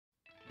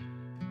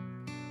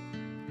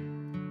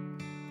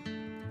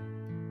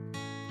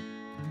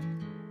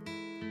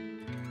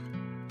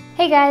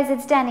Hey guys,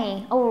 it's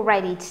Danny.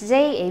 Alrighty,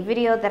 today a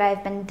video that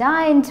I've been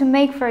dying to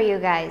make for you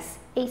guys.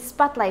 A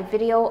spotlight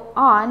video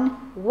on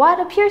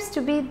what appears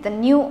to be the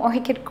new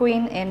orchid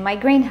queen in my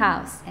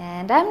greenhouse.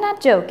 And I'm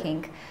not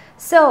joking.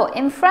 So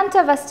in front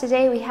of us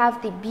today we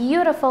have the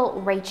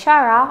beautiful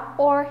Recchara,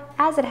 or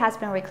as it has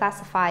been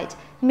reclassified,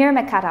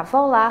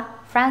 Myrmecatavola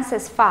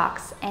Frances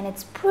Fox, and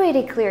it's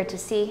pretty clear to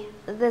see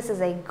this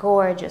is a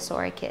gorgeous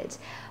orchid.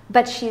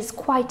 But she's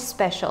quite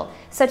special.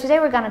 So today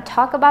we're gonna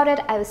talk about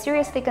it. I was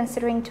seriously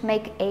considering to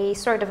make a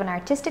sort of an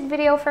artistic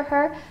video for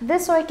her.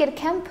 This orchid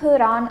can put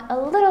on a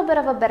little bit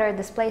of a better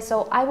display,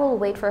 so I will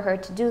wait for her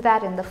to do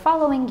that in the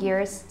following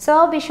years. So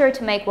I'll be sure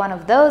to make one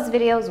of those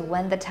videos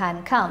when the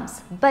time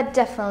comes. But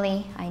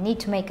definitely, I need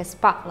to make a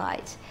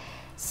spotlight.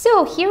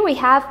 So here we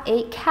have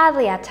a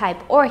Cattleya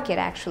type orchid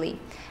actually.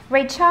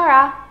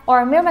 Recchara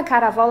or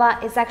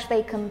Myrmecatavola is actually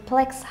a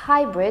complex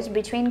hybrid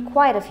between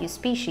quite a few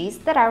species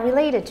that are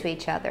related to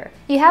each other.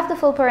 You have the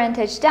full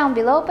parentage down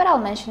below, but I'll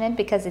mention it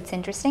because it's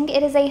interesting.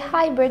 It is a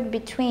hybrid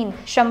between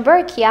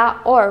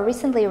Schomburgkia, or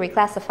recently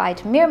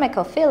reclassified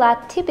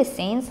Myrmecophila,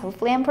 tibicinis,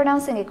 hopefully I'm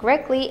pronouncing it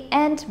correctly,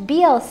 and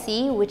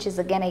BLC, which is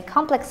again a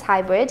complex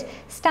hybrid,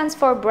 stands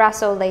for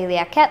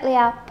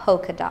Brassocattleya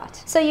polka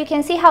dot. So you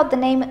can see how the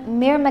name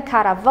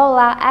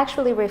Myrmecatavola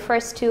actually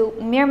refers to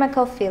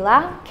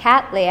Myrmecophila,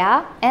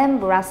 Cattleya, and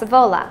Brassavola.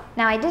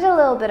 Now I did a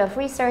little bit of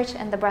research,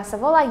 and the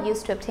Brassavola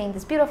used to obtain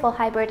this beautiful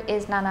hybrid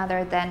is none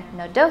other than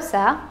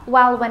nodosa,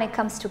 while when it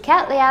comes to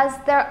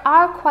Cattleyas there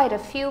are quite a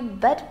few,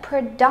 but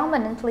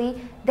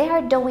predominantly they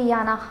are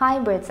Dowiana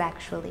hybrids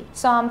actually.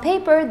 So on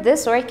paper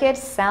this orchid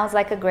sounds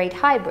like a great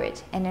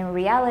hybrid, and in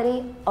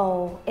reality,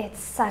 oh,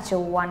 it's such a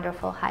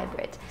wonderful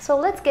hybrid. So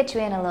let's get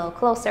you in a little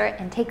closer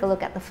and take a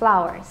look at the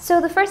flowers. So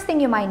the first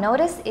thing you might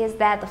notice is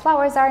that the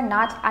flowers are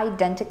not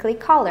identically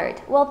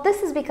colored. Well,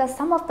 this is because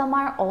some of them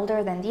are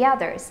older than the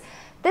others.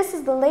 This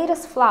is the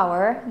latest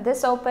flower.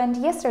 This opened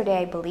yesterday,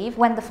 I believe.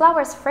 When the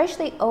flowers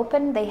freshly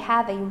open, they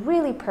have a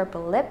really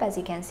purple lip, as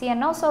you can see,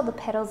 and also the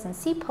petals and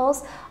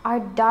sepals are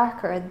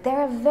darker.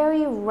 They're a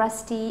very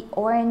rusty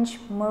orange,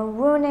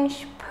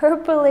 maroonish,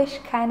 purplish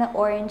kind of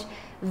orange.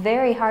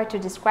 Very hard to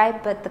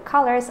describe, but the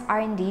colors are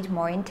indeed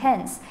more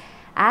intense.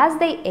 As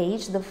they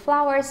age, the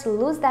flowers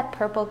lose that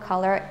purple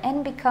color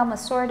and become a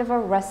sort of a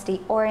rusty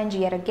orange,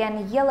 yet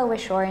again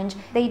yellowish orange.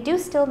 They do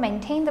still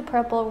maintain the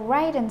purple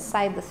right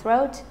inside the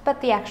throat,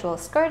 but the actual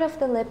skirt of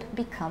the lip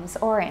becomes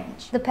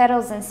orange. The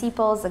petals and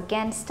sepals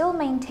again still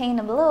maintain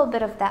a little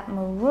bit of that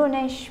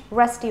maroonish,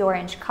 rusty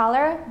orange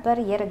color,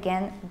 but yet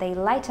again they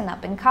lighten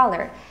up in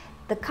color.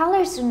 The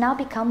colors do not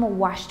become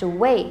washed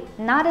away,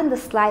 not in the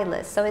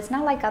slightest, so it's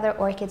not like other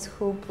orchids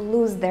who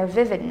lose their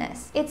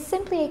vividness. It's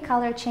simply a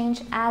color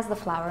change as the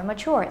flower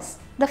matures.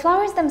 The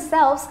flowers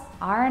themselves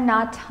are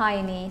not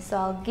tiny, so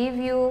I'll give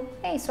you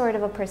a sort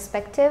of a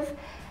perspective.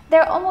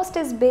 They're almost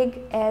as big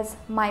as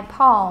my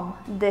palm.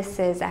 This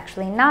is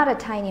actually not a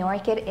tiny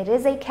orchid. It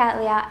is a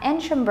Cattleya and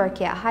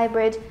Schomburgkia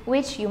hybrid,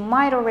 which you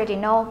might already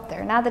know,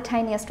 they're not the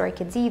tiniest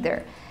orchids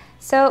either.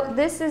 So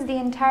this is the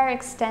entire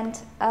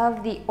extent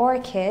of the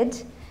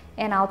orchid,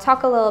 and I'll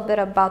talk a little bit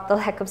about the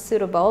lack of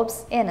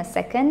pseudobulbs in a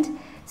second.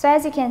 So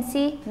as you can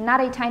see, not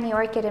a tiny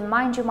orchid, and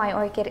mind you, my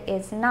orchid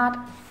is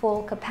not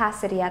full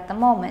capacity at the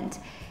moment.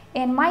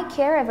 In my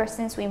care, ever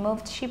since we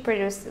moved, she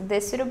produced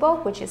this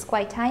pseudobulb, which is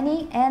quite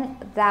tiny, and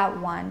that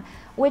one,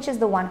 which is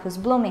the one who's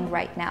blooming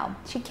right now.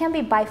 She can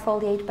be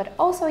bifoliate but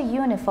also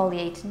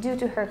unifoliate due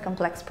to her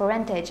complex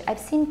parentage. I've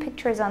seen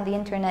pictures on the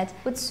internet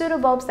with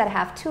pseudobulbs that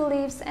have 2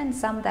 leaves and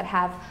some that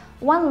have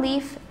 1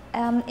 leaf.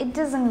 It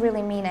doesn't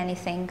really mean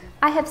anything.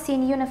 I have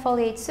seen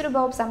unifoliate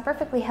pseudobulbs on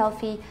perfectly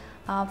healthy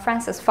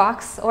Frances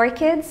Fox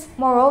orchids.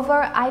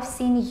 Moreover, I've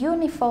seen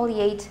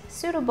unifoliate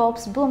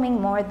pseudobulbs blooming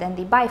more than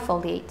the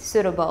bifoliate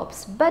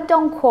pseudobulbs. But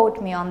don't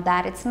quote me on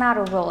that, it's not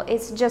a rule,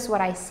 it's just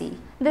what I see.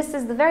 This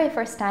is the very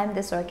first time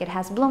this orchid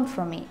has bloomed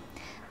for me.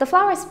 The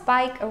flower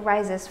spike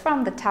arises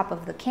from the top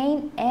of the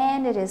cane,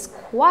 and it is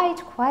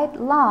quite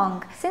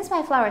long. Since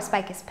my flower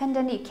spike is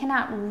pendant, you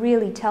cannot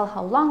really tell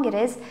how long it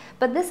is,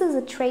 but this is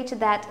a trait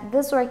that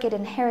this orchid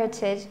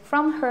inherited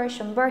from her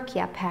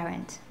Schomburgkia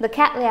parent. The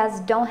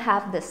Cattleyas don't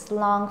have this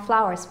long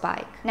flower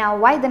spike. Now,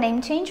 why the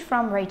name change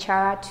from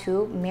Recchara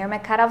to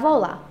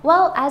Myrmecatavola?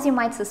 Well, as you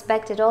might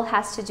suspect, it all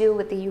has to do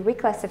with the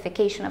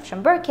reclassification of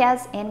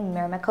Schomburgkias in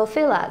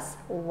Myrmecophilas.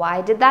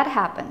 Why did that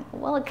happen?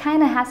 Well, it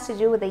kind of has to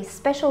do with a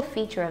special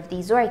feature of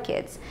these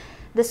orchids.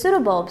 The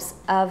pseudobulbs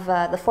of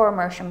the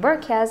former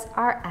Schomburgkias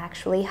are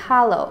actually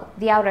hollow.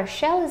 The outer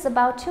shell is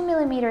about 2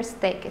 millimeters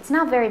thick. It's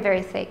not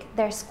very thick.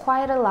 There's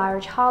quite a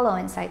large hollow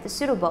inside the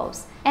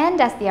pseudobulbs.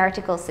 And as the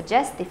article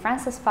suggests, the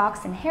Frances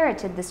Fox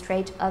inherited this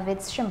trait of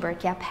its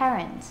Schomburgkia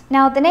parent.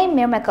 Now, the name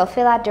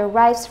Myrmecophila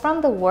derives from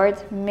the word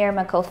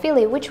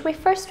Myrmecophili, which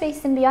refers to a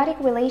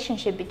symbiotic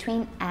relationship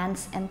between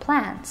ants and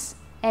plants.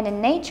 And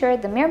in nature,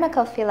 the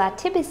Myrmecophila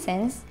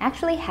tibicinis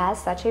actually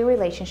has such a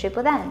relationship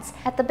with ants.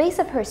 At the base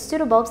of her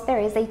pseudobulbs, there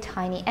is a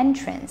tiny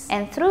entrance,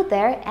 and through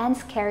there,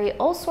 ants carry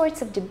all sorts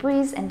of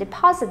debris and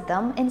deposit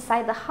them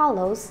inside the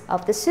hollows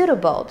of the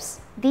pseudobulbs.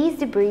 These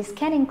debris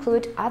can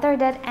include other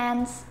dead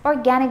ants,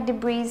 organic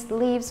debris,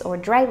 leaves or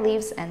dry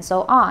leaves, and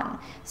so on.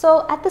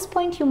 So at this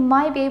point you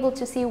might be able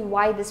to see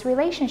why this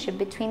relationship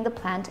between the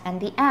plant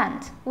and the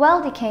ant.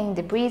 Well, decaying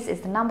debris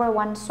is the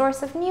 #1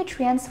 source of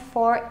nutrients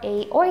for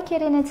an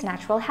orchid in its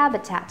natural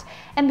habitat.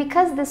 And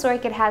because this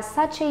orchid has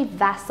such a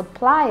vast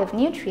supply of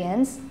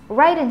nutrients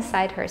right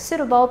inside her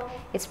pseudobulb,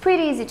 it's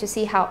pretty easy to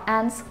see how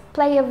ants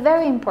play a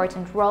very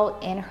important role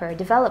in her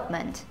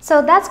development.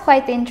 So that's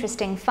quite the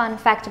interesting fun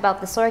fact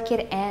about this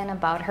orchid and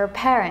about her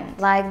parent,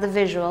 like the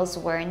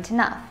visuals weren't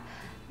enough.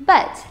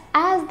 But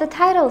as the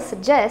title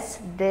suggests,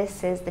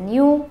 this is the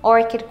new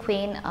orchid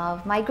queen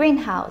of my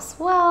greenhouse.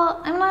 Well,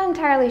 I'm not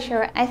entirely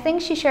sure. I think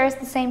she shares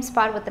the same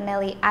spot with the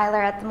Nellie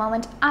Eiler at the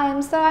moment. I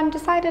am so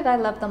undecided. I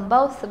love them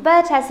both.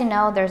 But as you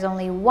know, there's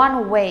only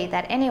one way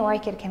that any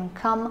orchid can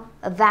come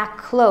that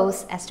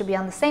close as to be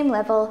on the same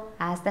level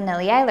as the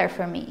Nellie Eiler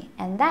for me.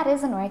 And that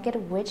is an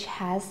orchid which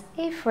has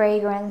a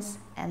fragrance.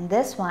 And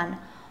this one,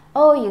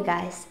 oh, you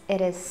guys,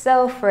 it is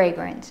so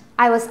fragrant.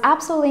 I was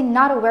absolutely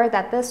not aware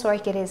that this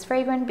orchid is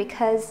fragrant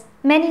because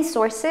many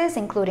sources,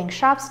 including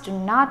shops, do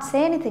not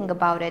say anything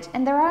about it,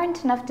 and there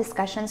aren't enough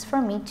discussions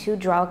for me to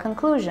draw a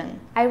conclusion.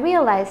 I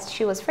realized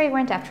she was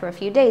fragrant after a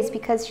few days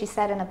because she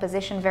sat in a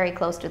position very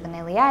close to the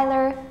Nellie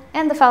Eiler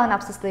and the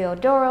Phalaenopsis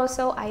Leodoro,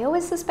 so I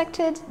always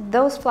suspected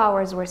those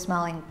flowers were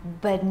smelling,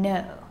 but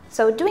no.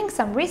 So doing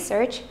some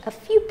research, a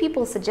few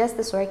people suggest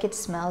this orchid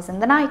smells in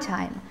the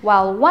nighttime,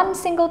 while one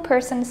single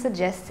person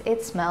suggests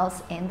it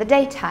smells in the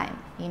daytime.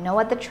 You know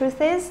what the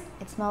truth is?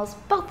 It smells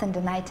both in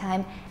the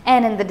nighttime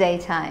and in the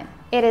daytime.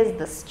 It is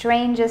the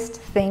strangest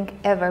thing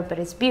ever, but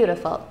it's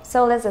beautiful.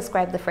 So let's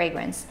describe the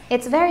fragrance.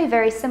 It's very,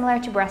 very similar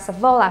to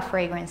Brassavola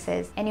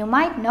fragrances, and you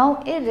might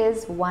know it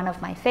is one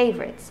of my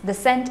favorites. The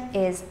scent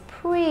is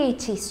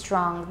pretty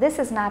strong. This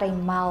is not a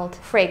mild,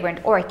 fragrant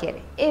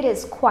orchid. It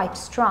is quite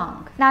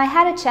strong. Now, I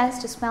had a chance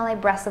to smell a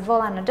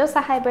Brassavola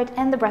nodosa hybrid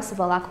and the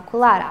Brassavola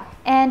cucullata,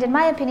 and in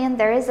my opinion,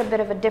 there is a bit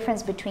of a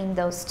difference between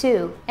those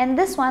two. And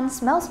this one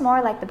smells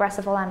more like the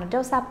Brassavola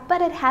nodosa,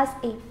 but it has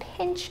a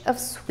pinch of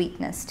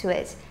sweetness to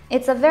it.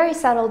 It's a very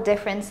subtle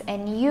difference,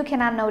 and you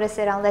cannot notice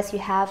it unless you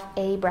have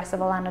a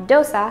Brassavola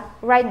nodosa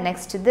right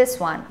next to this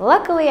one.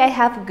 Luckily, I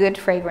have good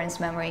fragrance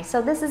memory,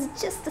 so this is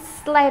just the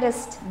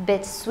slightest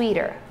bit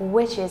sweeter,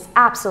 which is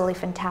absolutely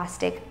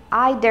fantastic.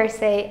 I dare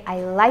say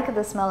I like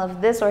the smell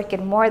of this orchid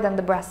more than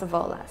the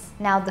Brassavolas.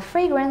 Now, the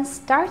fragrance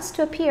starts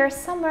to appear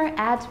somewhere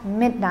at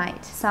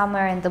midnight.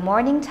 Somewhere in the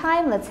morning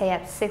time, let's say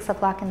at 6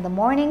 o'clock in the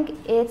morning,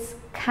 it's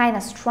kind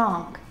of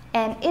strong.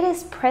 And it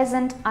is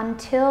present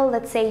until,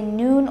 let's say,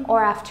 noon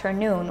or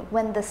afternoon.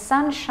 When the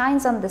sun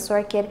shines on this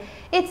orchid,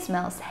 it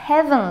smells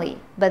heavenly.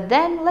 But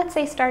then, let's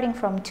say starting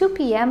from 2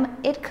 p.m.,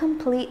 it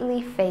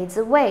completely fades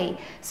away.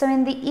 So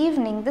in the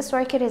evening, this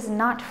orchid is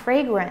not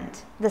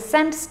fragrant. The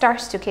scent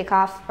starts to kick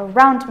off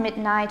around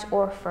midnight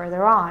or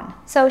further on.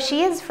 So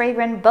she is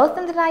fragrant both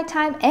in the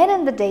nighttime and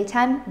in the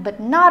daytime, but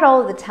not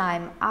all the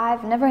time.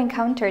 I've never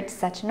encountered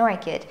such an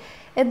orchid.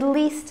 At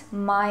least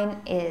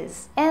mine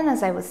is. And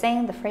as I was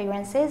saying, the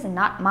fragrance is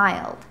not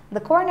mild. The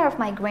corner of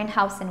my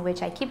greenhouse in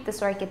which I keep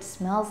this orchid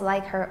smells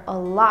like her a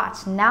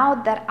lot. Now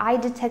that I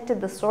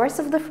detected the source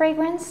of the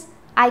fragrance,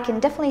 I can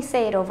definitely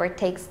say it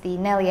overtakes the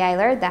Nellie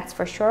Eiler, that's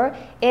for sure.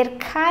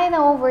 It kind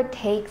of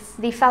overtakes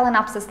the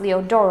Phalaenopsis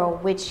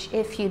Leodoro, which,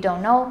 if you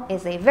don't know,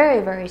 is a very,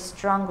 very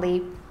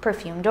strongly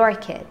perfumed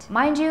orchid.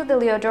 Mind you, the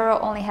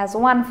Leodoro only has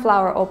one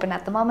flower open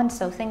at the moment,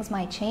 so things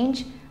might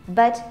change.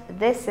 But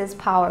this is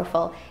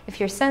powerful. If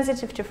you're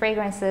sensitive to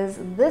fragrances,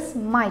 this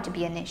might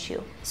be an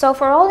issue. So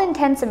for all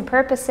intents and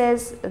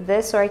purposes,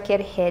 this orchid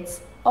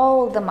hits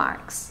all the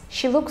marks.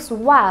 She looks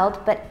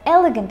wild but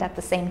elegant at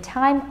the same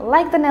time,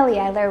 like the Nellie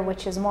Eiler,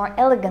 which is more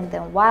elegant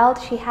than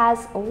wild. She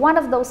has one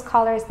of those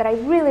colors that I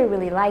really,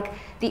 really like,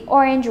 the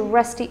orange,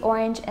 rusty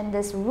orange, and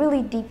this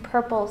really deep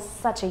purple,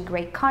 such a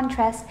great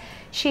contrast.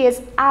 She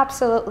is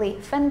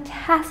absolutely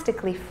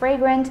fantastically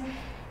fragrant,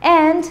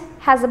 and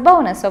has a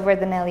bonus over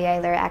the Nellie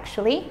Eiler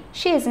actually.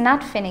 She is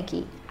not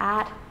finicky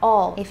at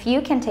all. If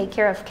you can take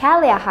care of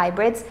Cattleya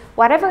hybrids,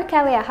 whatever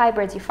Cattleya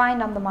hybrids you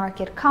find on the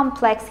market,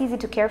 complex, easy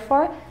to care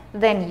for,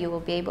 then you will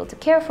be able to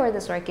care for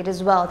this orchid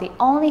as well. The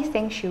only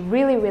thing she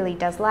really, really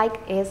does like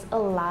is a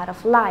lot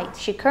of light.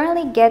 She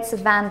currently gets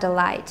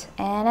Vandalite,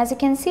 and as you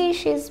can see,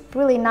 she's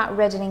really not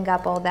reddening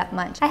up all that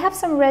much. I have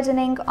some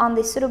reddening on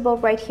the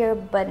pseudobulb right here,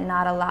 but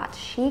not a lot.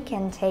 She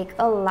can take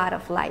a lot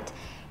of light,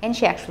 and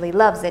she actually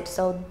loves it,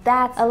 so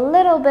that's a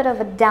little bit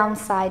of a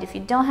downside. If you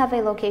don't have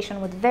a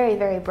location with very,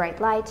 very bright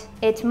light,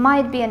 it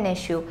might be an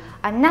issue.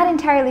 I'm not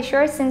entirely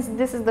sure since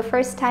this is the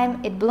first time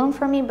it bloomed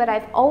for me, but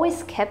I've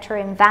always kept her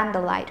in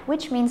Vandalite,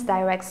 which means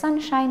direct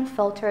sunshine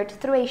filtered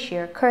through a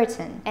sheer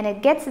curtain, and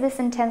it gets this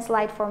intense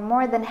light for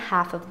more than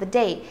half of the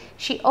day.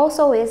 She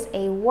also is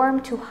a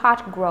warm to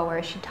hot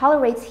grower. She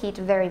tolerates heat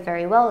very,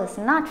 very well, is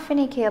not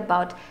finicky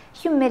about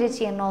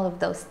humidity and all of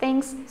those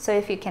things. So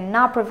if you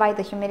cannot provide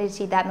the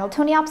humidity that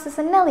Miltoniopsis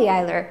and Nellie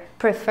Eiler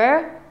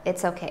prefer,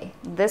 it's okay.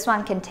 This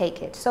one can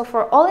take it. So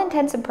for all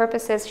intents and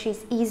purposes,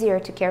 she's easier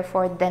to care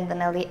for than the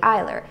Nelly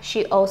Eiler.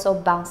 She also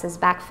bounces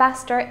back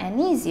faster and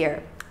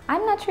easier.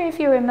 I'm not sure if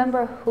you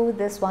remember who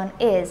this one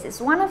is. It's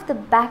one of the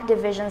back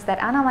divisions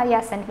that Ana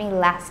Maria sent me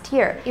last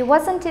year. It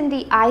wasn't in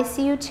the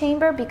ICU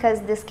chamber because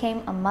this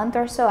came a month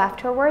or so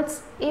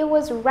afterwards. It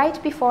was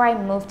right before I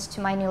moved to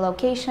my new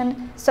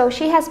location. So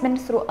she has been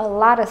through a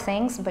lot of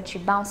things, but she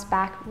bounced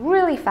back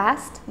really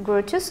fast,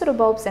 grew 2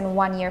 pseudobulbs in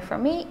 1 year for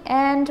me,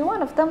 and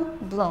one of them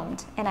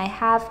bloomed. And I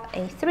have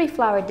a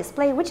 3-flower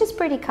display, which is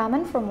pretty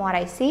common from what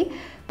I see,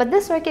 but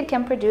this orchid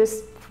can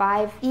produce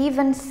 5,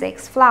 even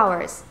 6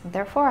 flowers.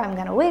 Therefore, I'm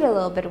gonna wait a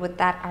little bit with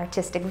that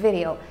artistic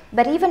video.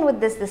 But even with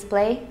this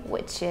display,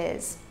 which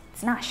is,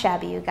 it's not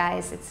shabby, you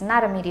guys, it's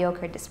not a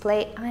mediocre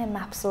display, I am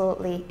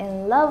absolutely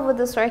in love with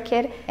this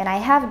orchid, and I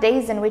have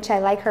days in which I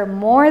like her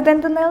more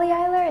than the Nelly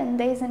Eiler and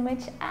days in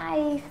which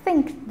I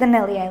think the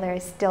Nelly Eiler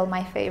is still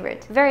my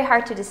favorite. Very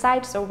hard to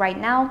decide, so right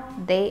now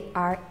they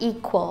are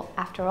equal.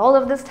 After all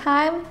of this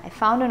time, I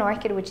found an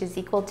orchid which is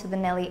equal to the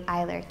Nelly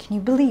Eiler. Can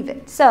you believe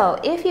it? So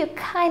if you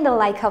kind of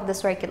like how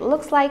this orchid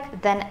looks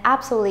like, then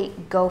absolutely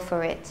go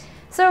for it.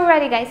 So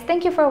alrighty guys,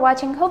 thank you for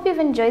watching. Hope you've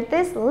enjoyed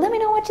this. Let me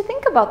know what you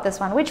think about this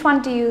one. Which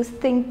one do you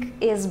think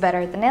is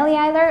better, the Nelly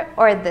Eiler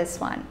or this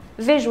one?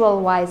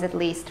 Visual wise at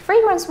least.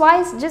 Fragrance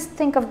wise, just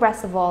think of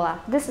Brassavola.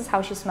 This is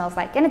how she smells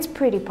like, and it's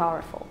pretty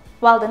powerful.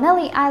 While the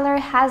Nelly Eiler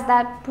has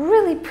that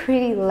really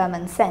pretty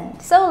lemon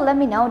scent. So let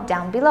me know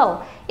down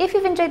below. If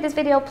you've enjoyed this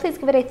video, please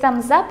give it a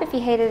thumbs up. If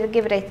you hated it,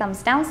 give it a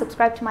thumbs down.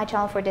 Subscribe to my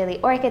channel for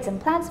daily orchids and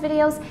plants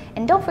videos.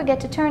 And don't forget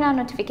to turn on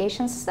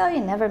notifications so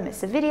you never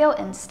miss a video.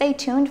 And stay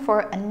tuned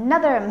for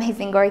another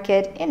amazing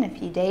orchid in a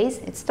few days.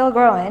 It's still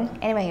growing.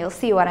 Anyway, you'll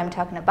see what I'm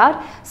talking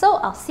about. So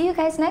I'll see you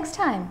guys next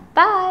time.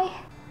 Bye!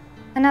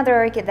 Another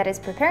orchid that is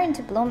preparing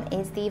to bloom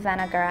is the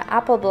Vanagara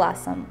Apple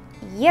Blossom.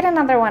 Yet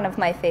another one of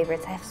my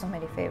favorites. I have so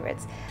many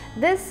favorites.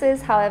 This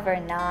is, however,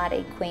 not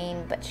a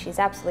queen, but she's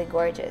absolutely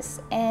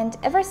gorgeous. And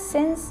ever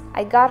since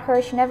I got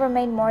her, she never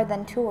made more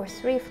than 2 or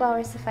 3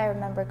 flowers, if I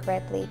remember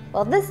correctly.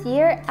 Well, this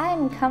year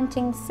I'm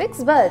counting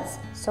 6 buds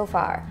so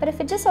far. But if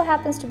it just so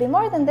happens to be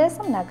more than this,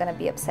 I'm not gonna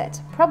be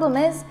upset. Problem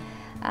is,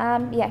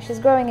 yeah, she's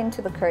growing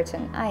into the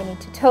curtain. I need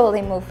to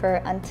totally move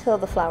her until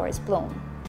the flowers bloom.